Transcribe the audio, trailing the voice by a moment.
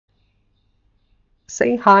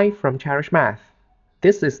Say hi from Cherish Math.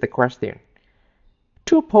 This is the question.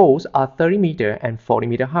 Two poles are 30 meter and 40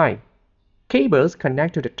 meter high. Cables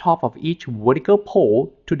connect to the top of each vertical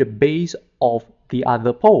pole to the base of the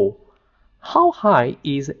other pole. How high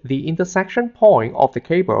is the intersection point of the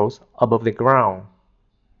cables above the ground?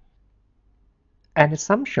 An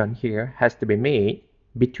assumption here has to be made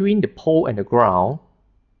between the pole and the ground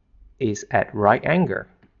is at right angle.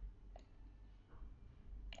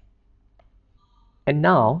 And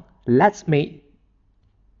now let's make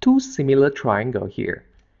two similar triangles here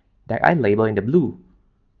that I label in the blue.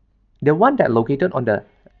 The one that located on the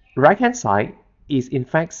right hand side is in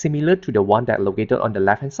fact similar to the one that located on the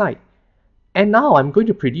left hand side. And now I'm going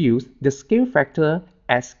to produce the scale factor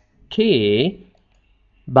as k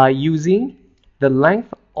by using the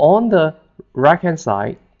length on the right hand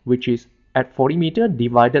side, which is at 40 meter,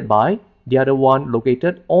 divided by the other one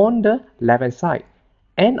located on the left hand side.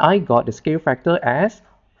 And I got the scale factor as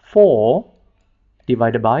 4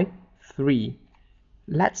 divided by 3.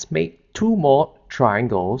 Let's make two more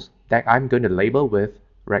triangles that I'm going to label with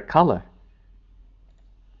red color.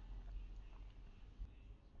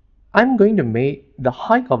 I'm going to make the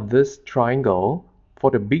height of this triangle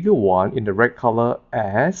for the bigger one in the red color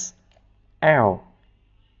as L.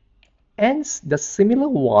 And the similar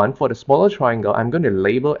one for the smaller triangle I'm going to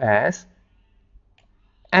label as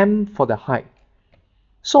M for the height.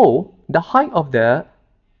 So the height of the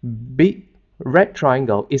big red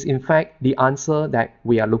triangle is in fact the answer that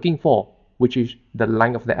we are looking for, which is the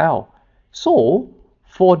length of the L. So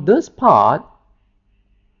for this part,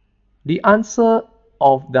 the answer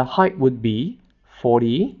of the height would be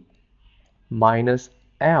 40 minus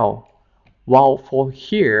L. While for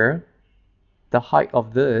here, the height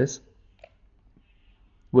of this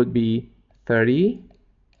would be 30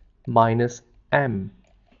 minus M.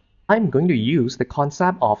 I'm going to use the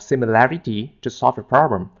concept of similarity to solve the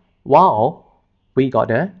problem. While we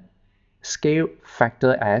got a scale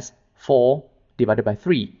factor as 4 divided by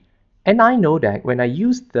 3. And I know that when I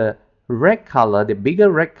use the red color, the bigger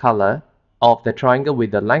red color of the triangle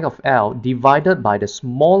with the length of L divided by the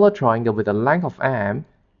smaller triangle with the length of M,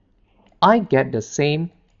 I get the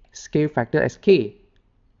same scale factor as K.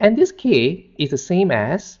 And this K is the same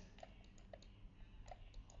as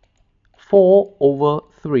 4 over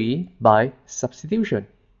 3 by substitution.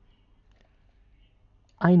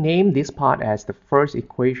 I name this part as the first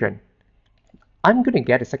equation. I'm going to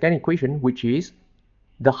get a second equation, which is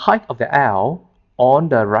the height of the L on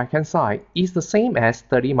the right hand side is the same as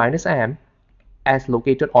 30 minus M as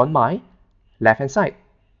located on my left hand side.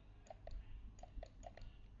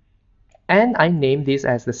 And I name this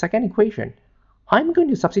as the second equation. I'm going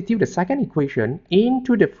to substitute the second equation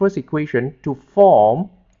into the first equation to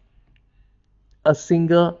form a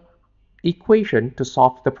single equation to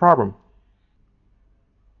solve the problem.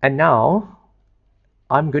 And now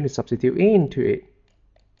I'm going to substitute into it.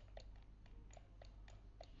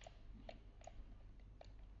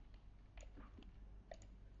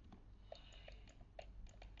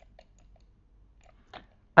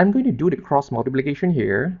 I'm going to do the cross multiplication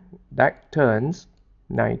here. That turns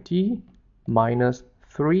 90 minus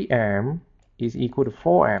 3m is equal to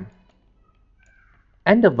 4m.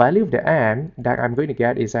 And the value of the m that I'm going to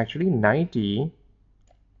get is actually 90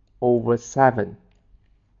 over 7.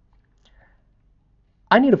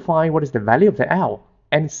 I need to find what is the value of the L.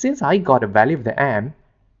 And since I got the value of the m,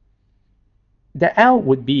 the L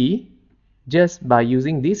would be just by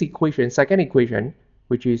using this equation, second equation,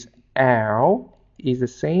 which is L is the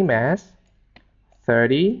same as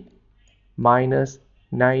 30 minus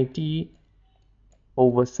 90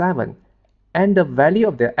 over 7. And the value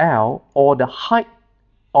of the L, or the height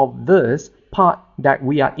of this part that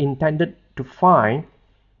we are intended to find,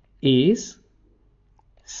 is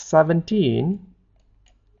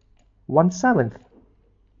 17/1/7.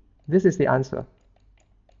 This is the answer.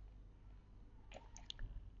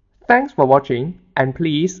 Thanks for watching, and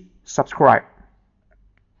please subscribe.